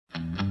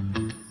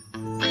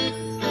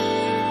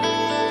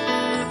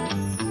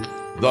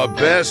the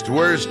best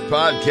worst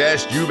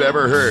podcast you've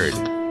ever heard.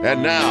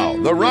 And now,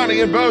 the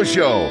Ronnie and Bo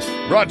Show,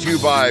 brought to you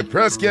by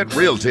Prescott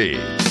Realty.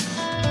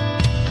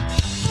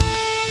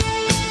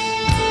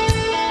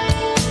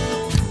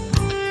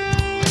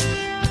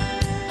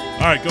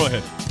 All right, go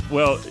ahead.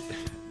 Well,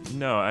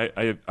 no,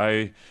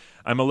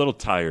 I'm a little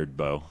tired,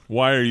 Bo.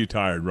 Why are you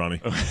tired,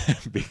 Ronnie?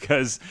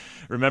 Because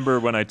remember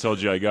when I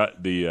told you I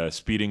got the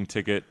speeding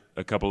ticket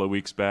a couple of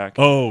weeks back?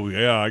 Oh,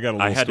 yeah, I got a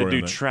little I had to story do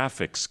on that.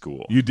 traffic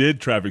school. You did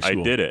traffic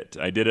school? I did it.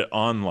 I did it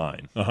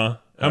online. Uh-huh.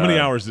 How many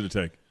hours did it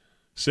take?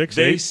 6,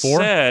 They 8, 4?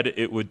 said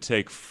it would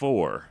take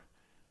 4.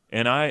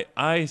 And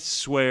I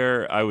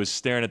swear I was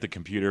staring at the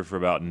computer for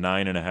about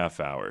 9.5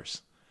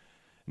 hours.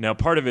 Now,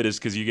 part of it is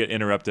because you get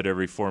interrupted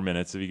every 4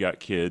 minutes if you got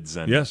kids.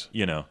 And, Yes.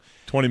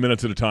 20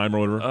 minutes at a time or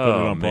whatever. Oh, Put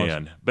it on pause.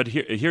 man. But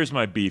here's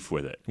my beef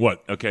with it.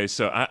 What? Okay,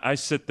 so I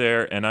sit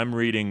there and I'm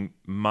reading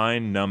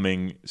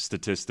mind-numbing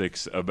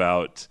statistics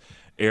about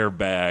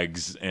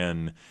airbags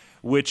and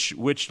which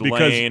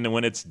lane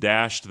when it's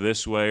dashed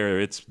this way or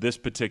it's this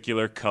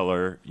particular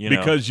color.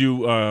 Because you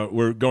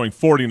were going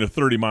 40 to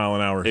 30 mile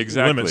an hour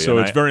Exactly, limit, so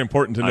and it's very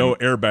important to know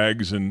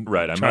airbags and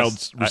Right,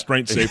 child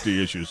restraint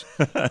safety issues.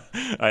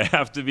 I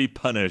have to be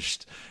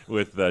punished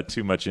with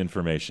too much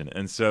information.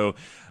 And so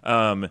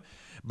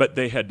but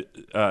they had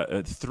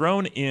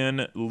thrown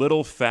in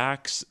little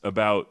facts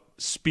about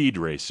Speed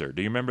Racer.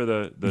 Do you remember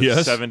the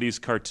Yes. 70s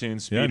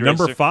cartoon Speed Racer?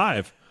 Number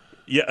 5.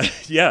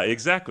 Yeah,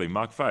 exactly,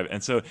 Mach 5.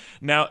 And so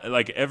now,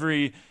 like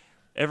every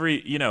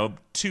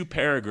 2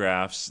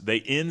 paragraphs, they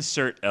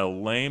insert a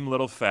lame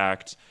little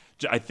fact.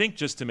 I think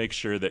just to make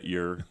sure that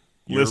you're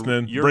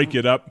Listening, break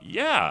it up.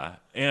 Yeah,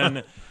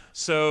 and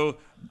so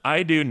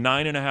I do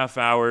 9.5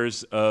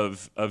 hours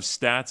of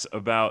stats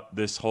about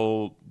this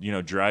whole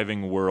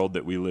driving world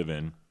that we live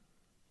in,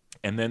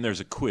 and then there's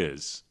a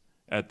quiz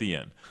at the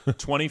end.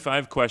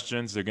 25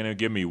 questions. They're going to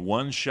give me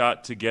one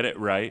shot to get it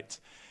right,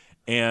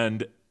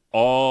 and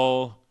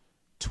all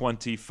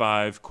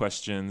 25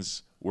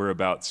 questions were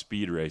about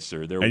Speed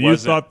Racer. And you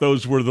thought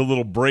those were the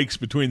little breaks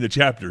between the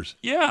chapters.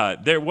 Yeah,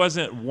 there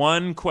wasn't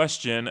one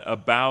question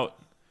about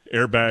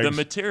Airbags. the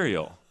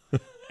material.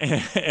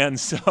 and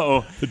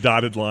so The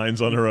dotted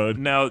lines on the road.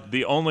 now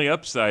the only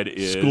upside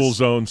is School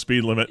zone,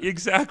 speed limit.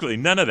 Exactly.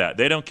 None of that.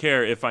 They don't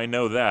care if I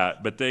know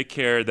that, but they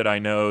care that I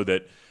know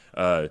that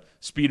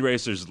Speed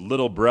Racer's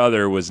little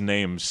brother was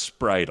named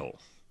Spritle.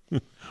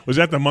 Was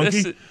that the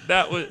monkey?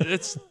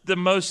 It's the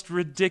most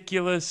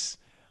ridiculous.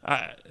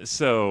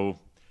 So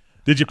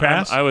Did you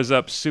pass? I was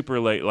up super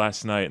late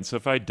last night, and so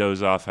if I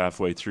doze off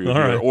halfway through All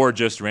here, right. or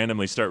just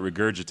randomly start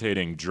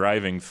regurgitating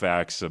driving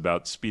facts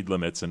about speed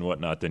limits and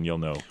whatnot, then you'll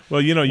know.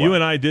 Well, you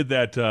and I did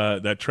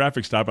that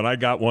traffic stop, and I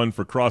got one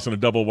for crossing a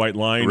double white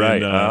line.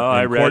 Right.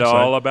 I read Quartzsite.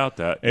 all about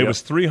that. It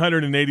was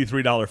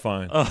 $383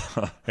 fine,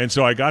 and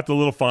so I got the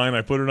little fine.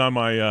 I put it on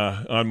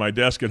my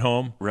desk at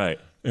home, Right.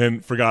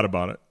 and forgot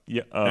about it.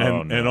 Yeah.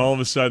 And all of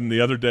a sudden,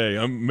 the other day,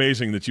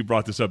 amazing that you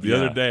brought this up. The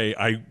other day,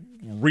 I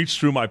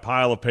reached through my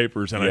pile of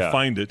papers and I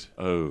find it.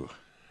 Oh.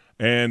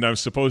 And I'm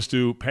supposed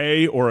to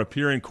pay or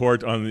appear in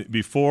court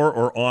before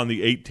or on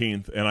the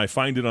 18th, and I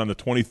find it on the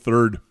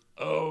 23rd.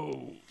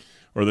 Oh.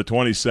 Or the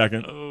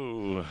 22nd.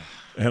 Oh.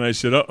 And I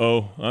said,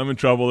 uh-oh, I'm in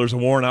trouble. There's a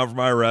warrant out for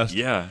my arrest.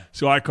 Yeah.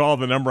 So I called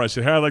the number. I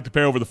said, hey, I'd like to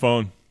pay over the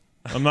phone.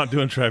 I'm not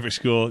doing traffic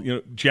school.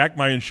 Jack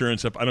my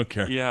insurance up. I don't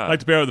care. Yeah. I'd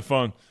like to pay over the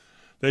phone.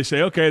 They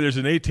say, okay, there's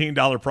an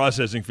 $18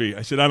 processing fee.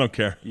 I said, I don't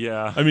care.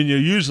 Yeah. I mean,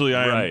 usually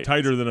I am Right.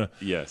 tighter than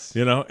Yes.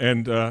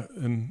 and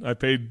I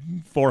paid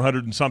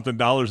 $400 and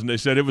something, and they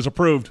said it was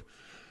approved.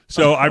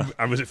 So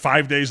I was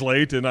 5 days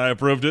late, and I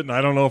approved it, and I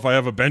don't know if I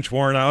have a bench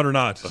warrant out or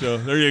not. So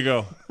there you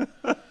go.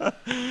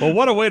 Well,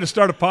 what a way to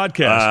start a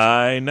podcast.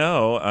 I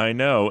know,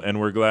 and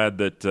we're glad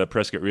that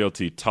Prescott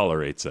Realty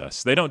tolerates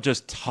us. They don't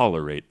just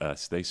tolerate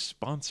us, they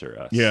sponsor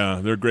us.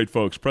 Yeah, they're great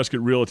folks.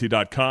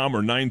 PrescottRealty.com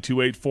or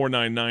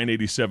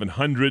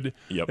 928-499-8700.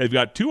 Yep. They've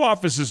got 2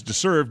 offices to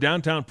serve,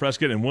 downtown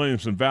Prescott and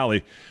Williamson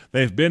Valley.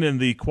 They've been in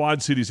the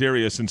Quad Cities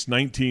area since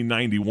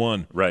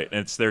 1991. Right,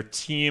 and it's their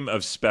team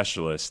of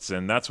specialists,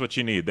 and that's what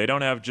you need. They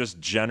don't have just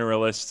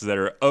generalists that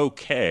are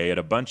okay at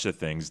a bunch of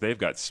things. They've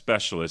got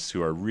specialists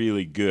who are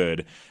really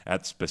good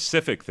at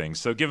specific things.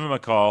 So give them a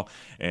call,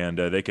 and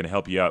they can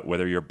help you out,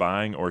 whether you're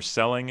buying or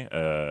selling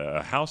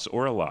a house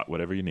or a lot,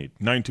 whatever you need.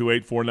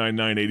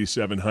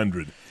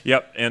 928-499-8700.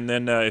 Yep, and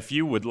then if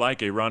you would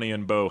like a Ronnie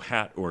and Bo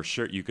hat or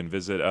shirt, you can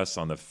visit us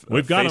on the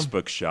We've got 'em.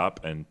 Facebook shop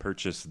and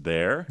purchase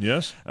there.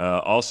 Yes.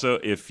 Also,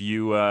 if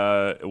you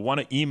want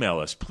to email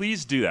us,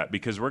 please do that,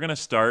 because we're going to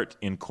start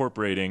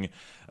incorporating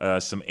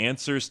some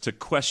answers to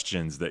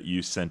questions that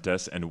you sent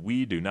us, and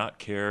we do not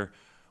care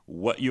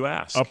what you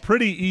ask. A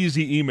pretty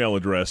easy email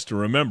address to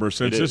remember,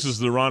 since this is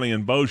the Ronnie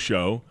and Bo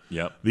Show.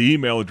 Yep. The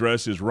email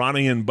address is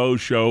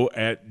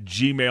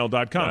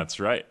ronnieandboshow@gmail.com. That's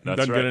right.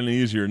 Doesn't get any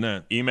easier than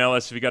that. Email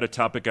us if you got a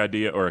topic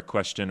idea or a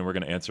question. We're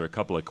going to answer a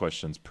couple of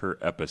questions per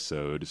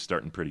episode,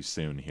 starting pretty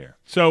soon here.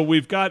 So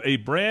we've got a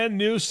brand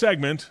new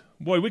segment.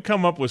 Boy, we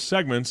come up with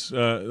segments,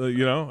 I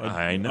know.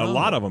 a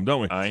lot of them,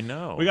 don't we? I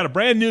know. We got a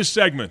brand new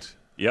segment.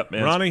 Yep,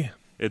 man. Ronnie?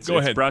 It's Go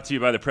ahead. brought to you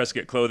by the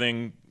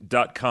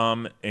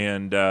PrescottClothing.com,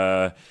 and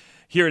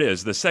here it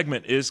is. The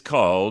segment is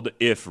called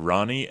If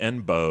Ronnie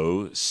and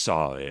Bo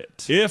Saw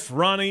It. If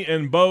Ronnie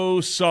and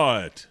Bo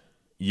saw it.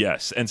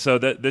 Yes, and so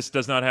this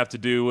does not have to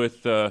do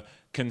with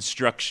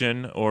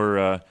construction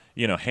or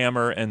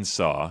hammer and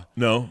saw.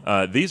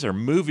 No. These are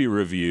movie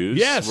reviews.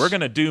 Yes. We're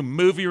going to do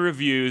movie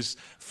reviews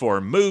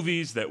for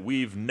movies that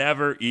we've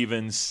never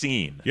even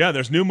seen. Yeah,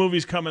 there's new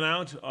movies coming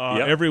out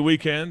every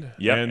weekend.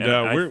 Yep. And,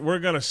 And we're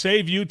going to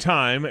save you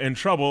time and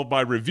trouble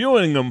by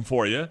reviewing them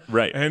for you.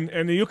 Right.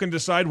 And you can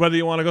decide whether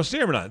you want to go see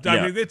them or not. Yeah.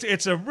 I mean,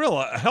 it's a real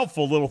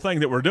helpful little thing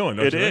that we're doing.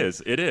 Don't It you think?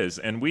 is. It is.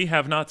 And we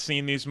have not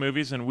seen these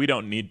movies, and we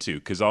don't need to,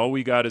 because all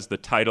we got is the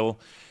title,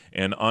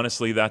 and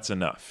honestly, that's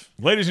enough.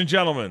 Ladies and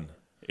gentlemen.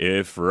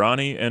 If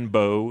Ronnie and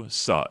Bo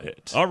Saw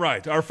It. All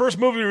right, our first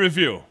movie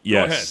review.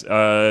 Yes. Go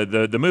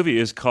ahead. The movie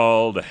is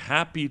called The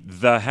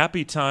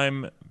Happy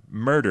Time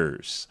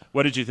Murders.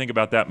 What did you think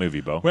about that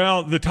movie, Bo?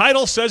 Well, the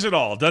title says it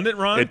all, doesn't it,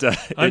 Ron? It does.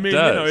 I mean,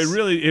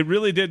 it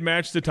really did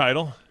match the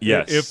title.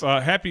 Yes.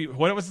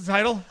 What was the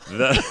title?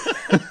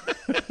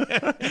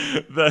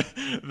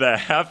 The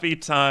Happy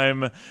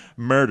Time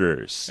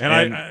Murders. And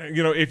I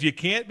if you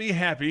can't be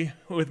happy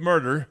with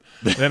murder,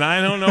 then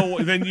I don't know.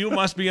 Then you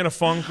must be in a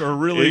funk or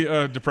really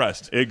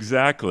depressed.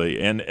 Exactly.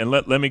 And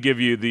let me give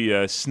you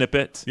the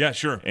snippet. Yeah,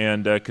 sure.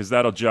 And because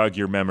that'll jog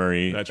your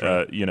memory. That's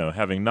right.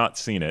 Having not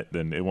seen it,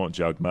 then it won't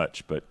jog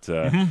much. But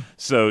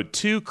so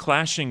two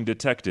clashing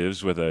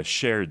detectives with a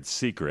shared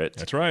secret.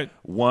 That's right.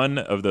 One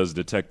of those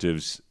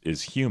detectives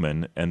is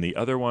human, and the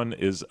other one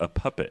is a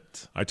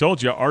puppet. I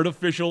told you,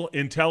 artificial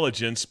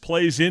intelligence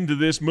plays into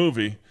this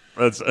movie.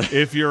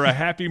 If you're a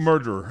happy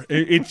murderer,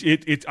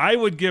 I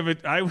would give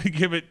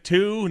it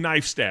 2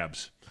 knife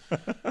stabs.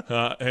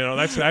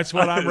 That's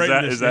what I'm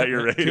rating. Is that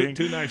your rating?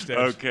 Two knife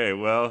stabs. Okay,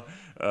 well,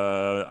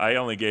 I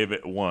only gave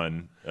it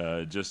 1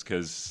 just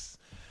because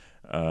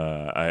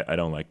I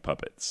don't like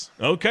puppets.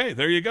 Okay,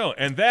 there you go.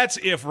 And that's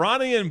If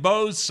Ronnie and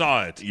Bo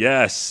Saw It.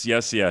 Yes.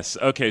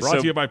 Okay,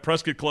 Brought to you by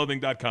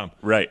PrescottClothing.com.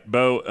 Right,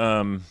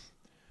 Bo.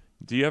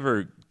 Do you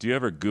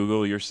ever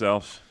Google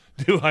yourself?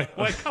 Do I?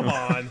 Wait, come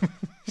on.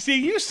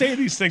 See, you say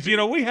these things.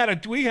 We had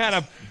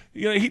a.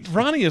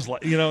 Ronnie is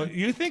like.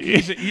 You think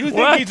he's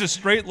a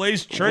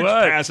straight-laced church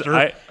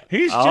pastor.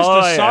 He's just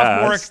a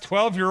sophomore,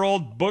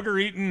 12-year-old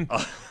booger-eating,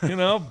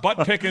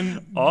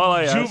 butt-picking all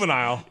I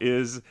juvenile. Ask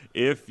is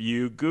if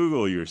you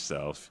Google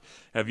yourself.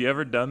 Have you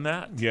ever done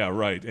that? Yeah,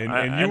 right.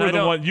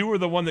 And you were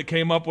the one that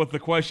came up with the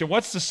question.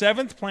 What's the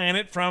 7th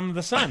planet from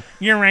the sun?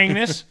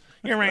 Uranus.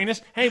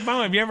 Hey,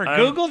 Bo, have you ever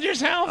Googled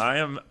yourself?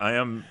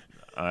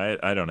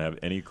 I don't have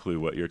any clue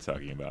what you're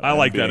talking about. I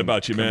like that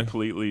about you, man.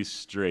 Completely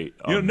straight.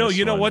 You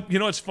know what?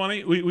 It's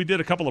funny. We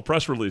did a couple of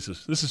press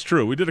releases. This is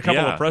true. We did a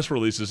couple of press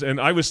releases, and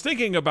I was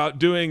thinking about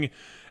doing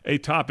a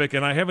topic,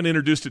 and I haven't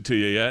introduced it to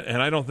you yet, and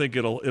I don't think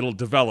it'll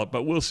develop,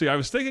 but we'll see. I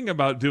was thinking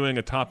about doing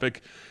a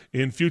topic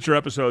in future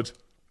episodes.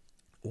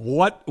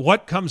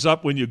 What comes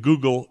up when you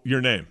Google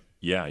your name?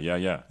 Yeah.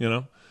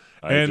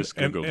 I just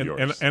Googled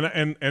yours.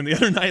 And the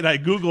other night I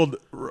Googled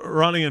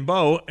Ronnie and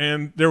Bo,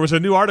 and there was a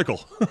new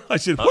article. I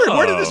said,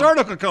 where did this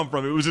article come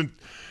from?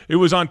 It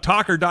was on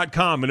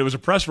talker.com, and it was a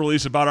press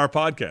release about our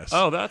podcast.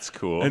 Oh, that's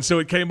cool. And so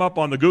it came up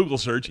on the Google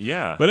search.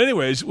 Yeah. But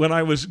anyways, when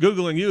I was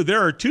Googling you,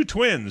 there are 2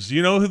 twins.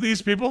 You know who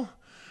these people?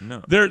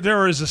 No.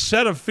 There is a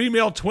set of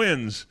female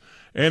twins,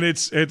 and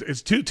it's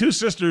two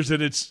sisters,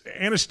 and it's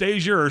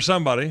Anastasia or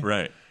somebody.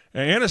 Right.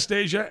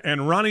 Anastasia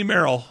and Ronnie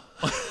Merrill.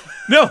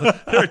 No,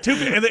 there are 2,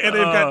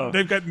 and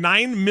they've got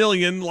 9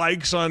 million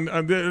likes on.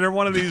 They're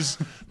one of these.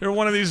 They're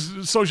one of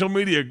these social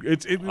media.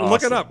 Awesome.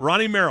 Look it up,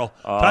 Ronnie Merrill.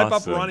 Awesome. Type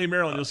up Ronnie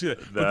Merrill, and you'll see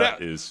that.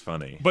 That is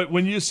funny. But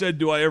when you said,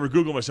 "Do I ever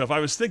Google myself?" I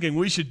was thinking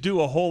we should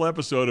do a whole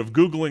episode of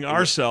Googling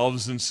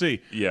ourselves and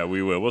see. Yeah,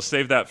 we will. We'll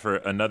save that for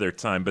another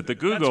time. But the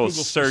Google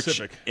search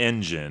specific.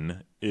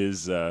 engine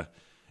is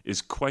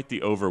quite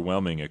the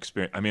overwhelming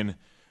experience. I mean,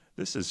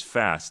 this is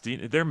fast.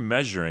 They're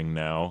measuring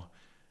now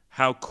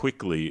how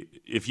quickly,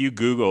 if you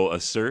Google a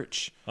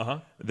search,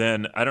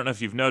 then I don't know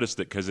if you've noticed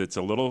it because it's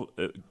a little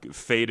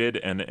faded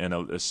and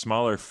a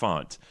smaller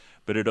font,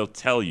 but it'll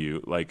tell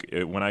you, like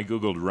when I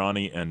Googled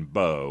Ronnie and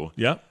Bo,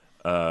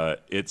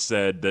 it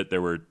said that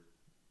there were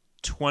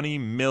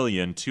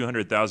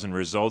 20,200,000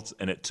 results,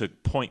 and it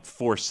took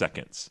 0.4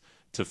 seconds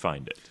to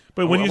find it.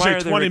 But when you say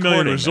 20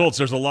 million results,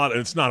 that? there's a lot.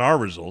 It's not our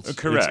results.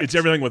 Correct. It's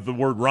everything with the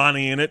word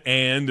Ronnie in it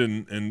and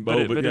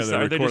Bo. But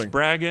are they just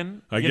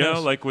bragging? I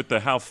guess. Like with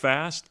the how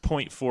fast?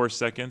 0.4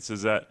 seconds?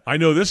 Is that? I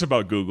know this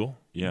about Google.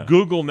 Yeah.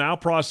 Google now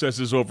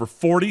processes over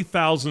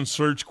 40,000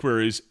 search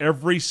queries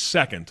every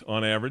second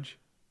on average.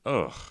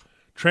 Ugh.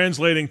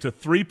 Translating to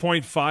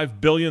 3.5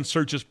 billion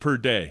searches per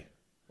day.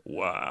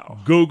 Wow.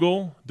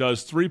 Google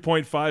does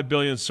 3.5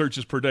 billion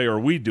searches per day, or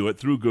we do it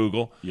through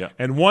Google,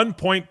 and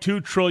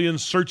 1.2 trillion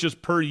searches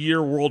per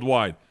year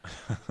worldwide.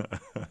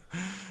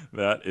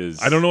 That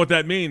is. I don't know what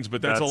that means,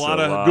 but that's a lot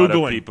of Googling.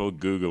 Googling. Of people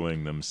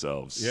Googling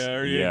themselves. Yeah,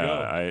 there you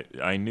go.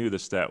 I knew the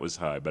stat was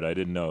high, but I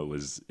didn't know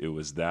it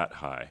was that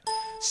high.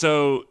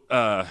 So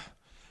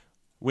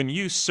when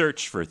you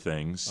search for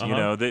things, you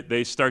know,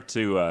 they start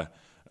to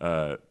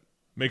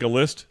Make a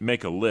list.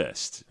 make a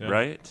list,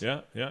 right?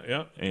 Yeah.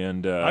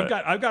 And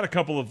I've got a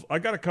couple of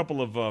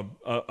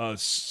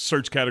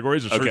search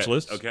categories or search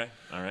lists. Okay,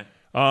 all right.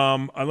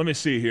 Let me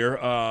see here.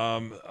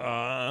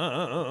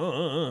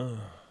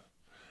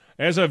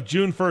 As of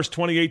June 1st,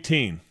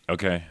 2018,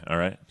 Okay, all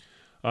right.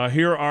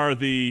 here are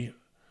the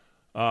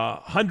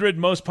 100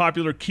 most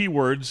popular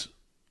keywords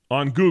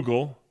on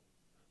Google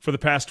for the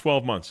past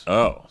 12 months.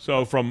 Oh,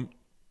 So from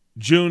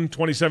June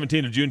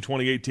 2017 to June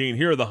 2018,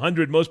 here are the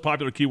 100 most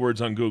popular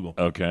keywords on Google.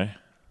 okay,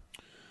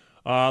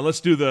 Let's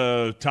do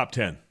the top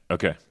 10.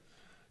 okay.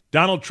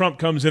 Donald Trump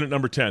comes in at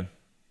number 10.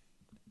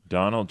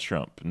 Donald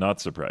Trump,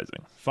 not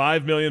surprising.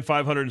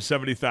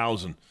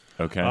 5,570,000.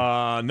 Okay.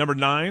 Number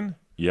 9,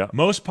 Yeah.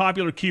 most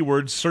popular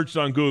keywords searched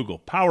on Google.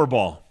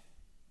 Powerball.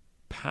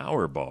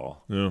 Powerball.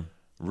 Yeah.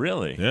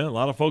 Really? Yeah, a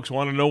lot of folks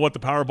want to know what the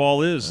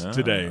Powerball is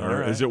today. all Or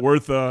right. is it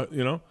worth,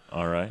 you know?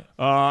 All right.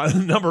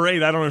 Number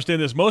 8, I don't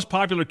understand this. Most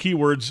popular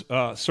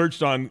keywords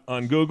searched on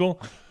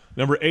Google.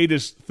 Number 8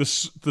 is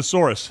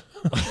thesaurus.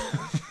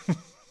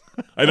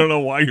 I don't know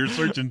why you're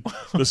searching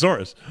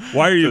thesaurus.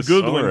 Why are you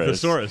Googling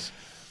thesaurus?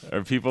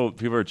 Or people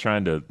are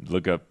trying to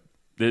look up.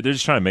 They're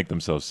just trying to make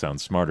themselves sound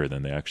smarter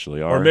than they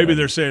actually are. Or maybe and-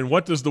 they're saying,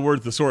 what does the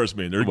word thesaurus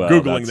mean? They're well,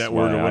 Googling that's that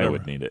word why or whatever. I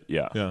would need it.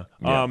 Yeah. Yeah.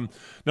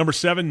 Number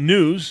 7,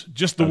 news.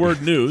 Just the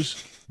word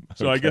news.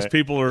 So I guess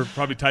people are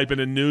probably typing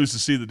in news to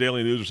see the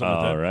daily news or something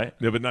like that. All right.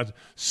 Yeah, but not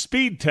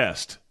speed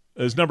test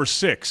is number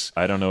 6.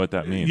 I don't know what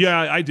that means. Yeah,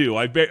 I do.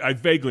 I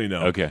vaguely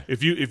know. Okay.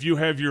 If you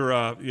have your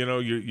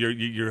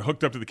you're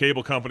hooked up to the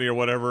cable company or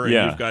whatever, and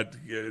Yeah. you've got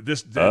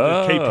this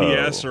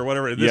KPS or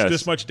whatever, Yes.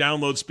 this much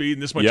download speed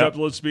and this much Yep.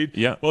 upload speed.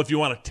 Yeah. Well, if you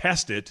want to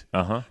test it,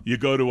 you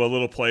go to a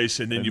little place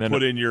and then you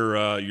put in your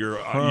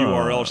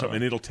URL or something,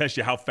 and it'll test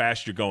you how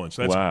fast you're going.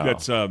 So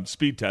that's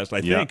speed test,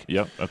 I think.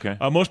 Yep. Okay.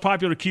 Most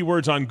popular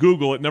keywords on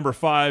Google at number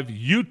 5,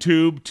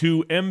 YouTube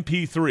to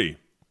MP3.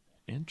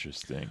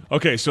 Interesting.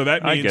 Okay, so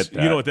that I means get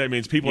that. you know what that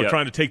means. People are Yep.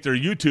 trying to take their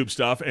YouTube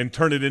stuff and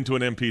turn it into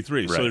an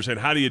MP3. So Right. they're saying,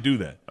 how do you do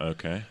that?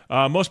 Okay.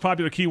 Most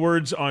popular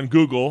keywords on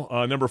Google.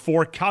 Number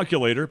 4,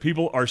 calculator.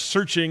 People are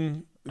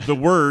searching the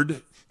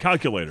word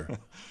calculator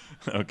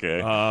Okay.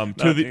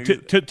 to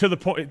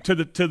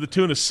the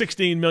tune of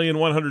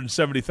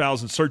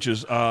 16,170,000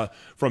 searches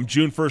from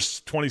June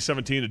 1st,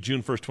 2017 to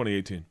June 1st,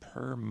 2018.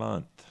 Per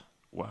month.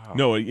 Wow.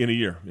 No, in a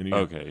year.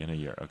 Okay, in a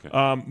year. Okay.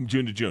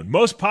 June to June.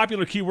 Most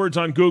popular keywords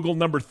on Google.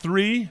 Number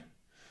 3,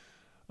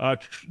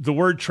 the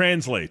word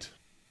translate.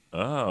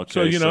 Oh,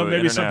 okay. So,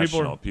 maybe some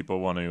people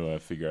want to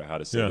figure out how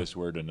to say this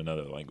word in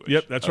another language.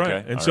 Yep, that's right.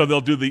 Okay, And all so right.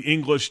 they'll do the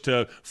English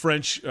to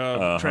French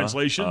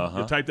translation.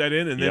 You type that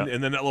in, and then Yep.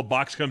 and then that little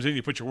box comes in.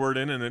 You put your word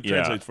in, and it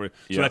translates for you.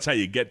 So Yep. that's how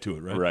you get to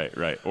it, right?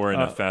 Right. Or in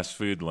a fast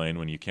food lane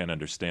when you can't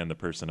understand the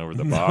person over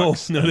the No,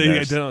 box. no, and they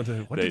there's- don't.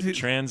 What They did he-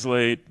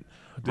 translate.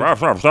 No.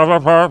 Okay,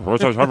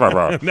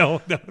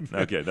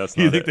 that's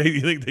You not think it.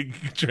 you think they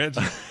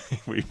translate?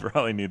 We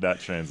probably need that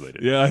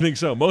translated. Yeah, I think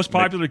so. Most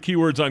popular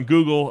keywords on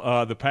Google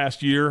the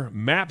past year.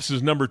 Maps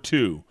is number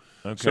 2.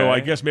 So I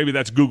Okay. guess maybe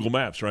that's Google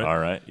Maps, right? All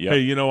right. Yep.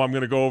 Hey, I'm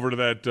going to go over to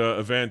that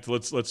event.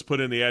 Let's put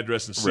in the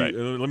address and see. Right.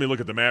 Let me look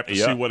at the map to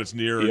Yep. see what it's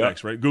near or Yep.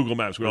 next, right? Google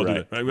Maps. We all do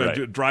Right. that. Right? We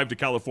Right. drive to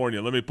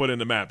California. Let me put in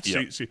the map.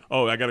 Yep. See.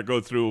 Oh, I got to go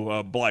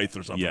through Blythe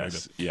or something like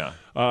Yes. that.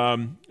 Yeah.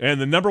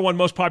 And the number 1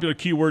 most popular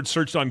keyword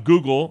searched on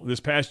Google this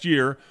past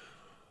year,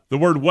 the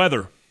word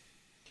weather.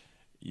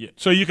 Yeah.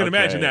 So you can Okay.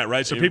 imagine that,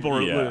 right? So people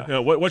are, Yeah.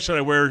 what should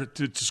I wear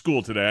to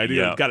school today? I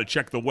Yep. got to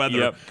check the weather,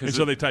 Yep, 'cause and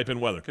so they type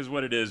in weather. Because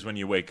what it is when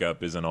you wake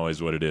up isn't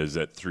always what it is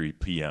at 3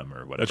 p.m.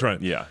 or whatever. That's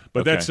right. Yeah.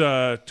 But Okay.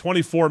 that's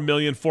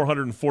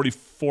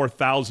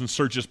 24,444,000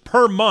 searches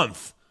per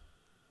month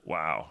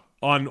wow.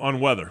 on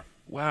weather.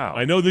 Wow.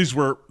 I know these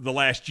were the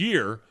last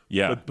year,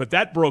 Yeah. but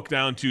that broke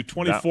down to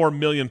 24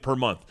 million per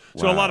month.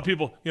 So a Wow. lot of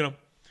people,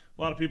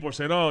 are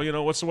saying,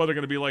 oh, what's the weather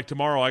going to be like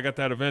tomorrow? I got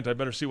that event. I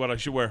better see what I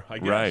should wear, I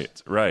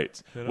guess.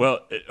 Right. Well,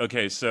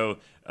 okay, so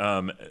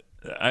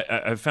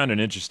I found an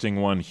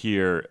interesting one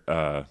here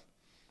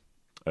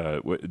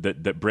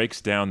that breaks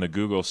down the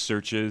Google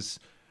searches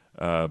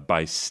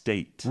by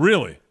state.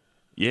 Really?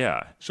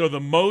 Yeah. So the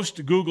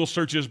most Google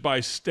searches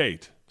by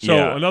state. So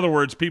Yeah. in other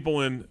words,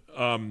 people in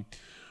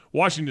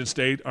Washington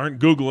State aren't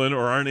Googling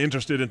or aren't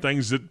interested in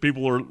things that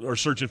people are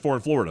searching for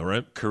in Florida,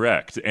 right?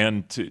 Correct.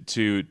 And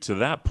to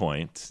that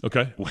point,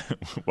 Okay.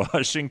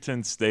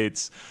 Washington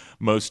State's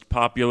most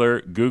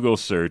popular Google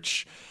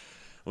search,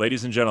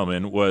 ladies and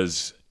gentlemen,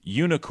 was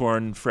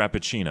unicorn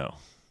frappuccino.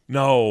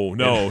 No.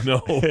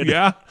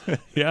 Yeah?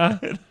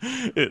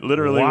 It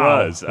literally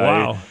Wow. was.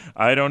 Wow.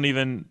 I don't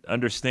even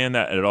understand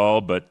that at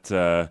all, but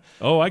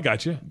I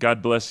got you.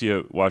 God bless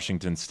you,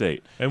 Washington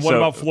State. And what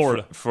about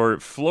Florida? For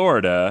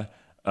Florida,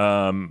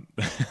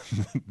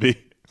 the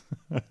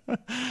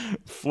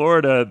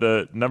Florida,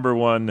 the number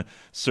 1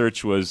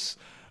 search was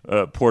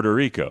Puerto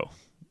Rico.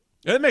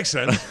 That makes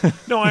sense.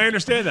 No, I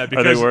understand that. Are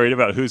Because they worried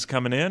about who's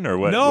coming in or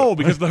what? No,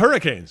 because the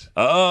hurricanes.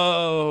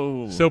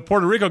 Oh. So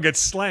Puerto Rico gets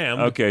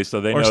slammed. Okay,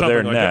 so they or know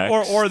they're something like that.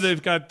 next. Or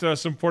they've got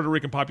some Puerto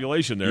Rican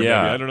population there.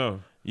 Yeah. Maybe. I don't know.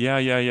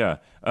 Yeah.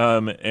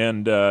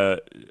 And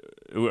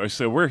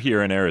so we're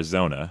here in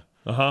Arizona.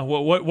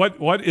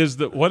 What is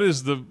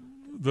the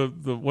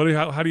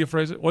how do you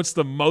phrase it? What's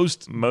the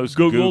most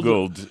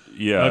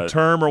Googled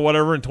term or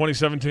whatever in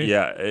 2017?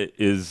 Yeah, it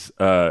is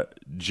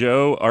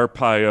Joe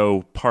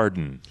Arpaio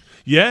pardon.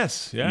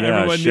 Yes, yeah,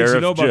 everyone Sheriff needs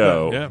to know about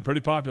Joe. that. Yeah, pretty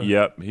popular.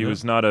 Yep, he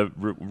was not a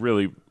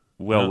really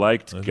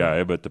well-liked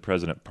guy, but the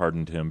president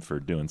pardoned him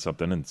for doing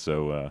something, and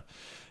so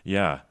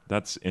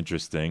that's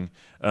interesting.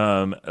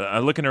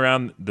 Looking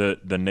around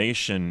the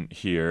nation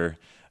here.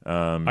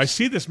 I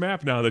see this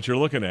map now that you're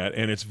looking at,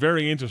 and it's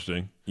very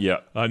interesting. Yeah.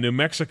 New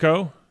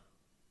Mexico.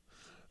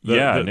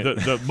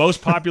 The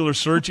most popular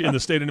search in the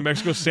state of New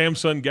Mexico,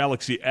 Samsung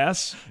Galaxy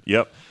S.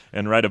 Yep.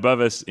 And right above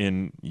us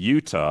in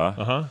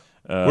Utah.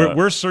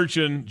 We're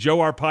searching Joe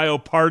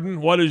Arpaio pardon.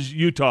 What is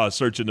Utah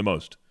searching the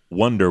most?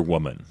 Wonder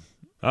Woman.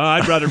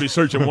 I'd rather be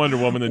searching Wonder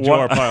Woman than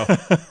Joe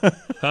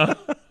Arpaio.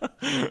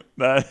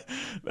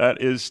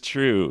 That is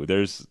true.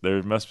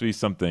 There must be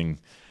something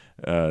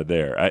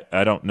there.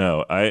 I don't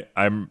know.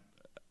 I'm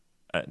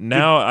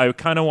now I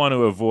kind of want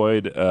to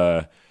avoid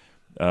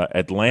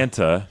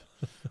Atlanta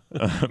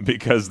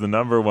because the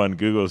number one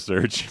Google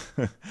search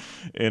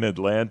in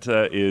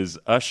Atlanta is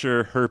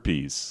Usher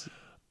herpes.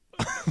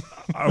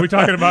 Are we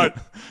talking about?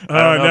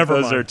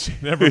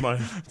 Never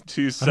mind.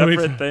 Two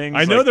separate things.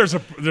 I know there's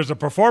a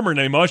performer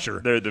named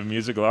Usher. They're the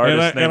musical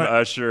artist named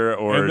Usher,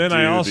 and then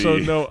I also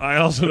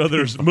know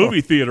there's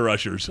movie theater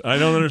ushers. I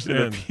don't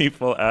understand. The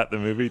people at the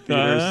movie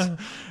theaters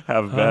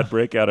have a bad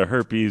breakout of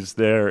herpes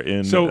there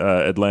in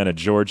Atlanta,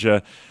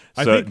 Georgia.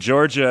 So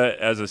Georgia,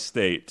 as a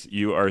state,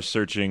 you are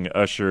searching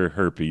Usher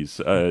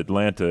herpes.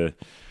 Atlanta.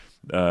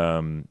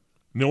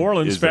 New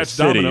Orleans, is Fats a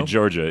city. Domino.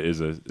 Georgia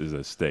is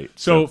a state.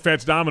 So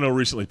Fats Domino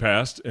recently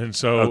passed, and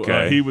so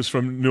he was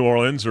from New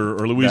Orleans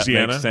or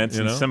Louisiana. That makes sense.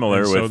 You know?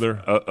 Similar with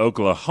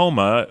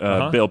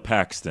Oklahoma, Bill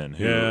Paxton.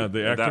 Who,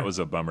 the actor. That was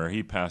a bummer.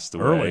 He passed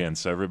away, early. and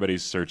so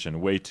everybody's searching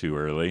way too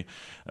early.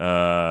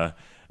 Do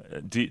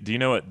you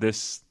know what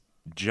this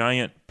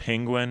giant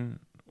penguin?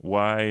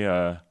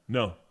 Why?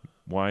 No.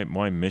 Why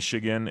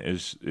Michigan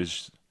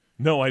is?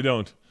 No, I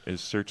don't.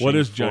 Is searching. What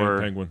is for,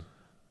 giant penguin?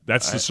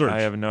 That's the search.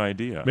 I have no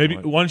idea. Maybe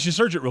why don't you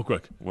search it real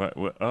quick? What?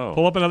 Oh,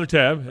 pull up another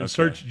tab and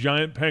search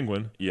giant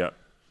penguin. Yeah.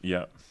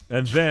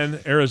 And then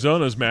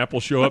Arizona's map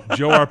will show up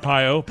Joe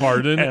Arpaio,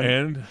 pardon,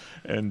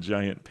 and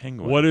giant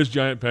penguin. What is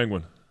giant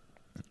penguin?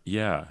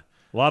 Yeah,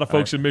 a lot of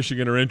folks in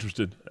Michigan are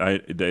interested.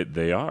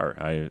 They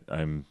are.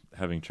 I'm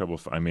having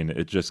trouble.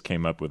 It just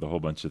came up with a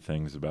whole bunch of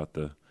things about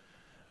the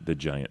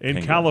giant penguin.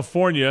 In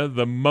California,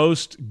 the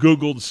most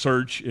Googled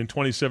search in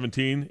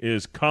 2017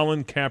 is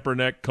Colin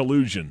Kaepernick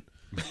collusion.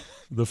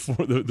 The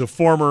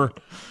former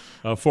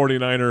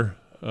 49er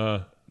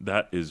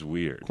that is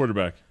weird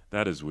quarterback.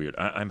 That is weird.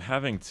 I'm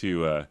having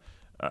to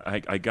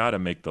I got to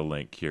make the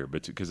link here,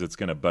 but because it's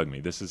going to bug me.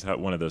 This is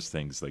one of those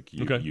things like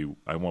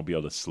I won't be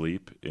able to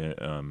sleep.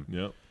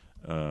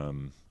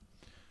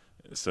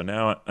 So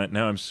now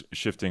I'm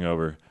shifting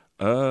over.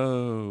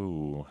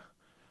 Oh,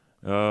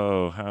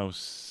 how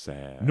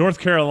sad. North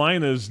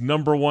Carolina's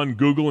number one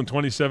Google in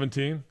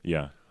 2017.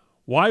 Yeah.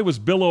 Why was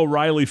Bill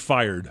O'Reilly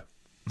fired?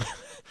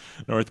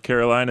 North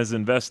Carolina's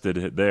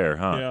invested there,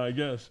 huh? Yeah, I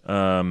guess.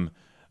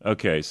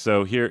 Okay,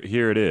 so here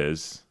it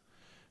is.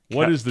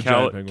 What is the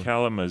giant penguin?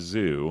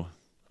 Kalamazoo.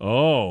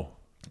 Oh,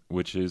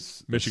 which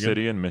is Michigan. A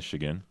city in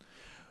Michigan.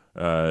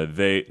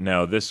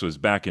 This was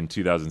back in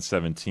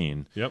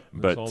 2017. Yep.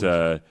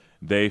 But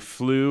they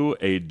flew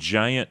a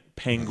giant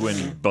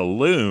penguin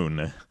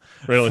balloon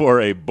really?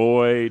 For a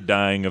boy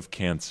dying of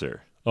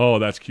cancer. Oh,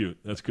 that's cute.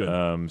 That's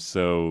good.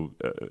 So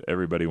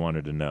everybody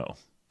wanted to know.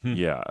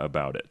 Yeah,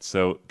 about it.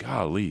 So,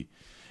 golly,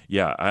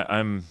 yeah,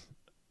 I'm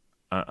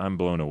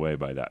blown away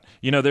by that.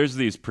 There's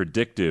these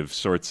predictive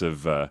sorts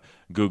of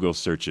Google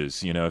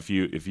searches. If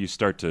you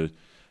start to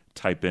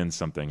type in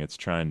something, it's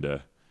trying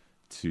to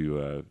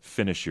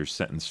finish your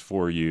sentence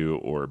for you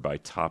or by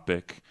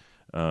topic.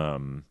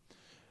 Do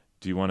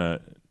you want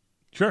to?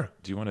 Sure.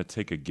 Do you want to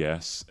take a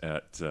guess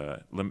at?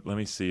 Let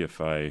me see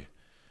if I.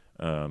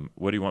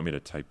 What do you want me to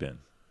type in?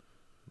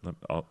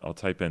 I'll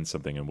type in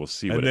something and we'll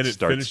see what it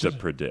starts to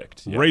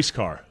predict. Yeah. Race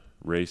car.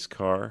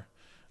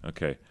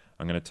 Okay.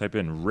 I'm going to type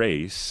in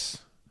race,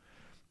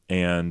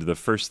 and the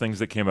first things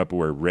that came up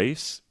were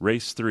race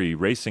 3,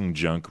 racing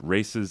junk,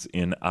 races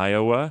in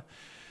Iowa,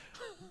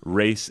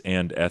 race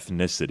and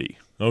ethnicity.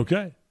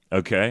 Okay.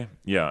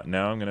 Yeah.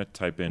 Now I'm going to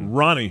type in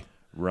Ronnie,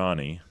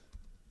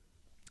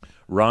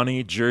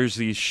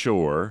 Jersey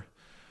Shore,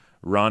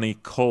 Ronnie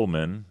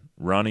Coleman,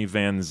 Ronnie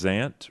Van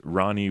Zant,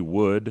 Ronnie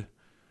Wood,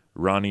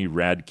 Ronnie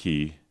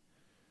Radke,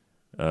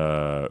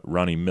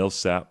 Ronnie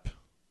Millsap.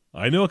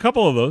 I know a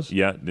couple of those.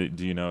 Yeah, do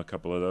you know a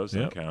couple of those?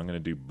 Yep. Okay, I'm going to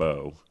do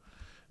Bo.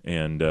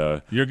 And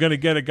you're going to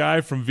get a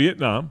guy from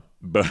Vietnam.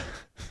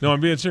 No, I'm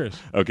being serious.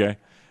 Okay.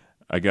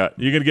 You're going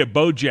to get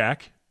Bo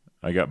Jack.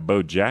 I got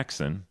Bo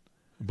Jackson.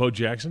 Bo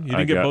Jackson? You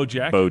didn't get Bo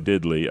Jack? Bo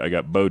Diddley. I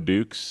got Bo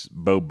Dukes,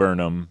 Bo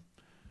Burnham,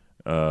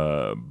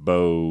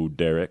 Bo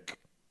Derek.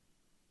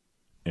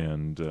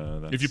 And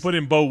that's, if you put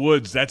in Bo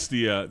Woods, that's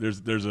the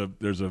there's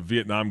a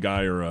Vietnam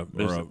guy or a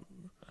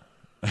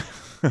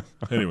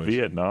anyways.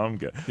 Vietnam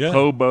guy. Yeah.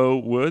 Hobo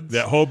Woods.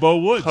 That Hobo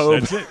Woods.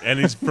 That's it. And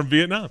he's from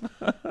Vietnam.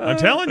 I'm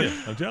telling you.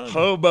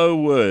 Hobo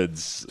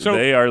Woods. So,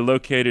 they are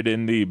located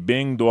in the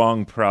Binh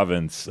Duong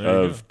province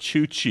of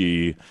Chu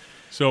Chi,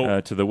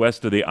 to the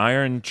west of the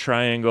Iron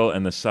Triangle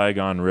and the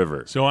Saigon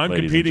River. So I'm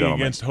competing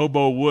against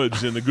Hobo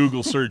Woods in the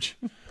Google search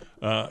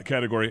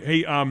category.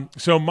 Hey,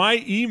 so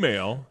my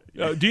email,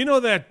 do you know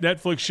that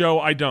Netflix show?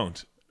 I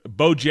don't.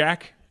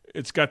 BoJack?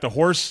 It's got the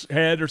horse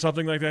head or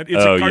something like that.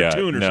 It's a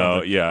cartoon or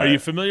something. Yeah. Are you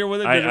familiar with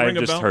it? Did it ring I've a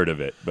just bell? heard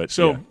of it. But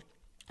so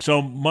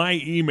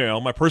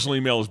my personal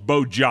email is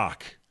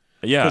BoJock.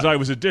 Yeah. Because I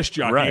was a disc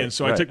jockey, Right, and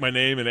so I took my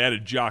name and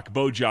added Jock,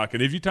 BoJock.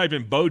 And if you type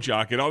in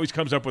BoJock, it always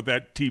comes up with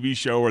that TV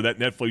show or that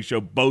Netflix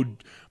show,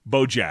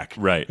 BoJack.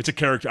 Right. It's a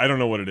character. I don't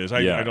know what it is.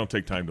 I don't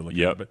take time to look at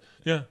it. But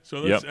yeah,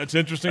 so that's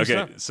interesting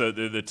stuff. Okay, so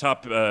the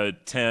top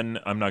 10,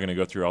 I'm not going to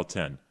go through all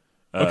 10.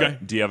 Okay.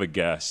 Do you have a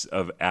guess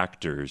of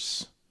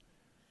actors?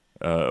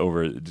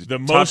 Over the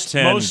top most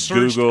 10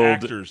 searched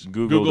actors.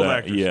 Googled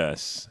actors.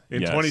 Yes. In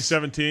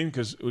 2017,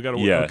 because we got to.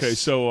 Yes. Okay,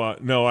 so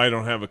no, I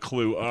don't have a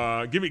clue.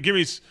 Give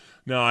me.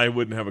 No, I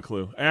wouldn't have a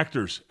clue.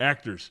 Actors.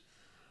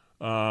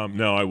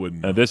 No, I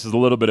wouldn't. This is a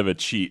little bit of a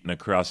cheat and a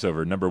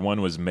crossover. Number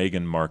 1 was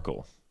Meghan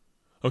Markle.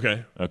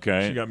 Okay.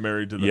 She got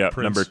married to the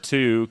prince. Number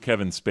 2,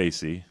 Kevin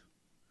Spacey,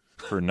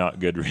 for not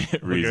good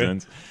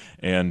reasons.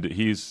 And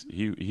he's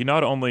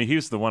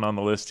the one on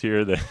the list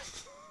here that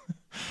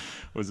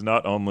was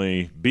not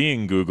only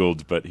being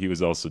Googled, but he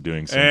was also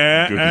doing some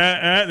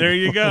Googling. There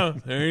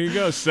you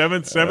go.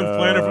 Seventh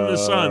planet from the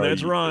sun.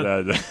 That's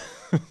Ron.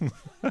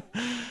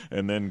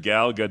 And then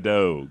Gal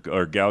Gadot,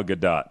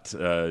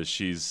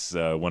 she's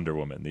Wonder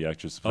Woman, the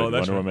actress who played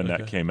Wonder Woman.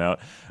 That came out.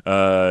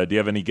 Do you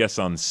have any guess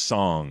on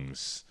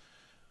songs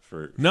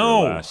for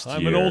last year?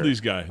 I'm an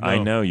oldies guy. No. I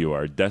know you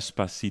are.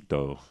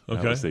 Despacito.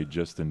 That was a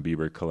Justin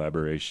Bieber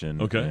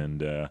collaboration. Okay.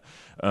 And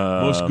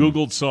most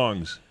Googled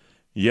songs.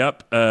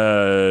 Yep.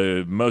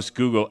 Most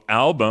Google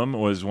album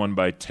was one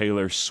by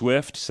Taylor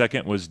Swift.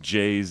 Second was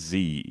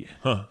Jay-Z.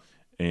 Huh.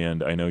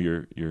 And I know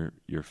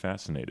you're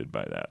fascinated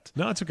by that.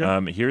 No, it's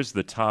okay. Here's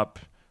the top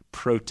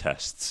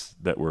protests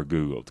that were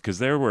Googled, because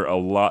there were a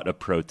lot of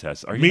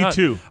protests. Me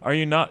too. Are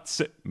you not?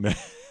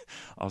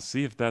 I'll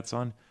see if that's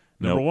on.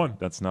 Number 1.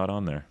 That's not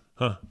on there.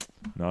 Huh?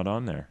 Not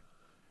on there.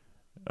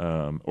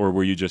 Or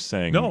were you just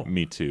saying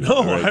me too?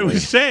 No, right? I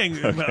was saying,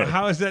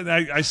 how is that?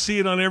 I see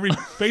it on every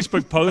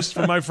Facebook post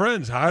from my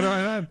friends. How do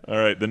I not? All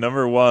right, the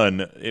number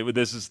 1,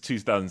 this is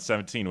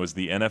 2017, was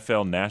the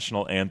NFL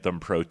National Anthem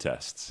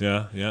protests.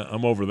 Yeah,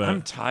 I'm over that.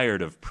 I'm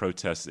tired of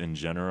protests in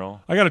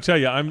general. I got to tell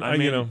you,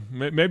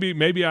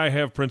 maybe I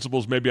have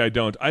principles, maybe I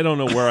don't. I don't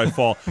know where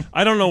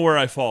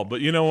I fall.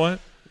 But you know what?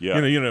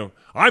 Yeah.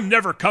 I'm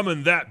never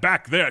coming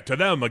back there to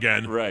them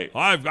again. Right.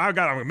 I've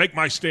got to make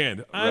my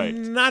stand.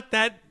 I'm not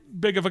that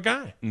big of a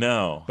guy.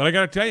 No. But I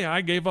got to tell you, I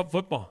gave up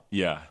football.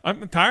 Yeah.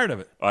 I'm tired of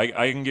it.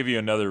 I can give you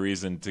another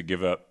reason to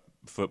give up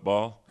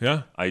football.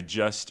 Yeah. I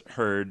just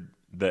heard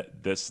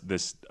that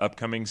this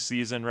upcoming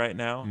season right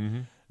now,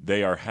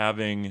 they are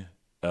having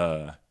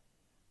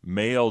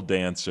male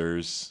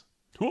dancers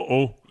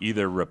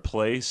either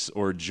replace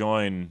or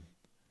join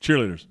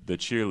cheerleaders. The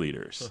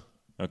cheerleaders.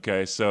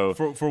 Okay, so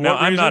for what now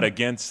reason? I'm not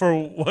against. For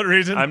what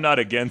reason? I'm not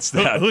against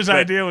that. Whose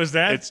idea was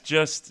that? It's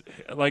just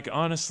like,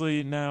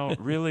 honestly, now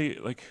really,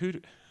 like who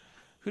do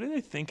they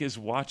think is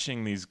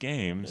watching these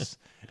games?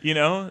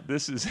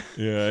 This is.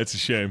 Yeah, it's a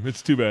shame.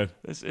 It's too bad.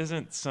 This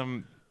isn't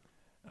some.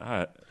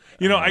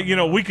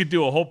 We could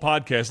do a whole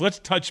podcast. Let's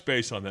touch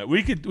base on that.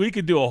 We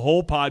could do a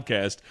whole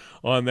podcast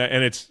on that,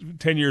 and it's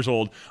 10 years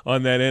old,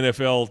 on that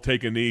NFL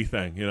take a knee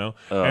thing.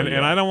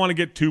 And I don't want to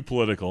get too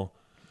political.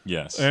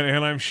 Yes.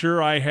 And I'm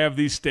sure I have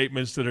these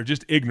statements that are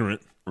just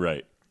ignorant.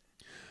 Right.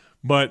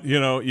 But,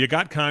 you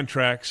got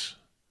contracts.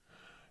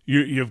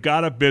 You've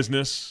got a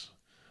business.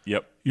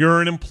 Yep. You're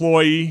an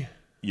employee.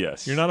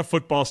 Yes. You're not a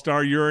football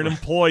star. You're an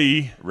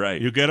employee. Right.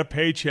 You get a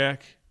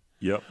paycheck.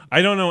 Yep.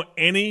 I don't know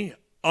any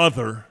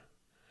other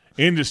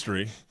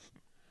industry,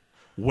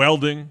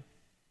 welding,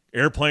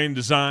 airplane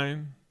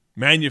design,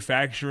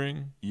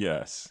 manufacturing.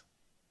 Yes.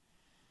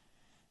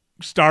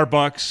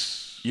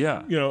 Starbucks.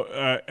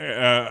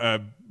 Yeah.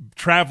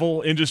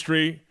 Travel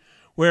industry,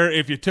 where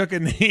if you took a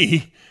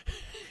knee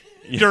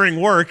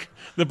during work,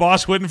 the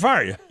boss wouldn't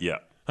fire you. Yeah.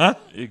 Huh?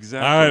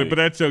 Exactly. All right, but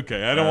that's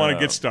okay. I don't want to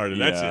get started.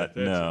 That's it.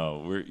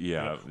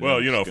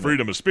 We're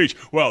freedom of speech.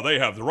 Well, they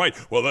have the right.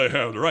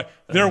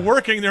 They're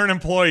working. They're an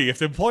employee. If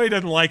the employee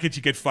doesn't like it,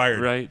 you get fired.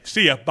 Right.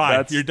 See ya.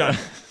 Bye. You're done.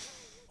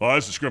 Well,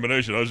 that's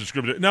discrimination.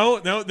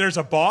 No, there's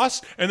a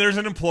boss and there's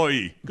an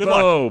employee. Good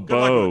luck.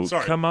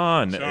 Sorry. Come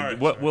on. Sorry,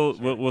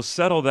 we'll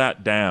settle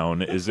that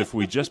down is if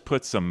we just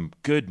put some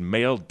good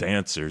male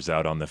dancers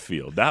out on the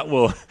field.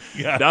 That'll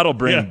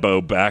bring Bo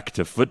back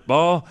to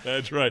football.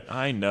 That's right.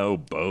 I know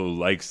Bo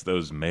likes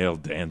those male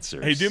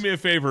dancers. Hey, do me a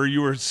favor.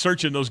 You were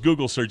searching those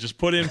Google searches.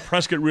 Put in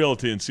Prescott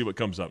Realty and see what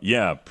comes up.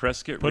 Yeah,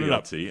 Prescott Put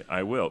Realty.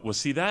 I will. Well,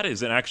 see, that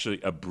is actually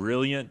a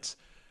brilliant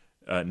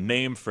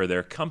name for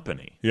their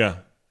company. Yeah.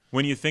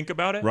 When you think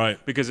about it,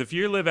 Right. Because if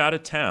you live out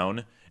of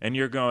town and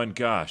you're going,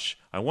 gosh,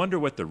 I wonder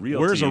what the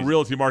realty. Where's a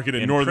realty market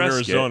in northern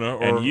Prescott, Arizona?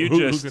 Or and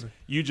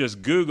you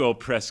just Google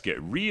Prescott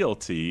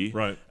Realty,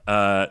 Right.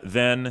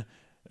 Then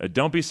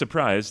don't be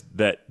surprised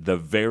that the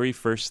very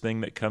first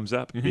thing that comes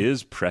up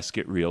is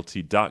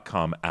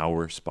PrescottRealty.com,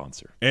 our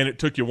sponsor. And it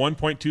took you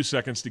 1.2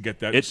 seconds to get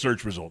that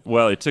search result.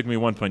 Well, it took me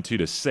 1.2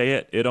 to say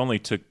it. It only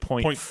took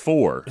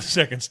 0.4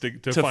 seconds to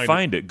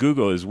find it.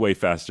 Google is way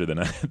faster than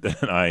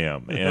I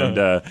am.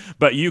 And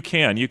but you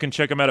can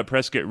check them out at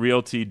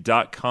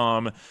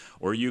PrescottRealty.com,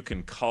 or you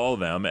can call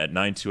them at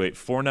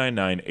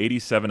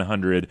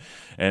 928-499-8700,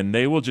 and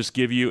they will just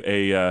give you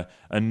a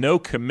no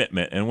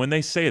commitment. And when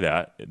they say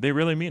that, they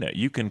really mean it.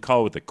 You can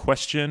call with a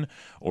question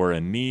or a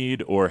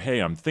need, or, hey,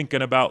 I'm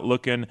thinking about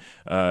looking.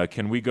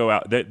 Can we go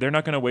out? They're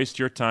not going to waste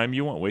your time.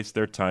 You won't waste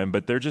their time,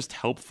 but they're just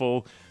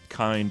helpful,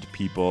 kind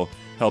people,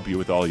 help you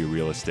with all your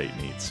real estate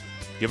needs.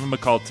 Give them a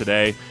call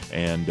today,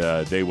 and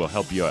they will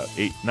help you out.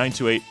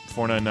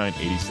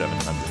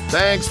 928-499-8700.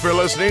 Thanks for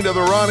listening to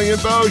The Ronnie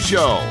and Bo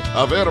Show,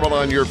 available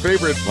on your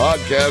favorite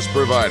podcast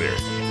provider.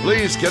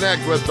 Please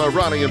connect with The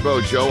Ronnie and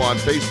Bo Show on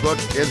Facebook,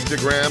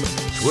 Instagram,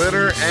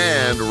 Twitter,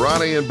 and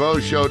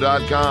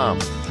RonnieandBoShow.com.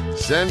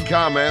 Send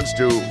comments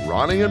to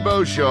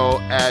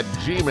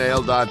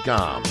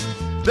RonnieandBoShow@gmail.com.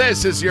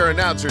 This is your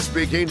announcer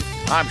speaking.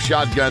 I'm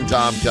Shotgun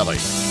Tom Kelly.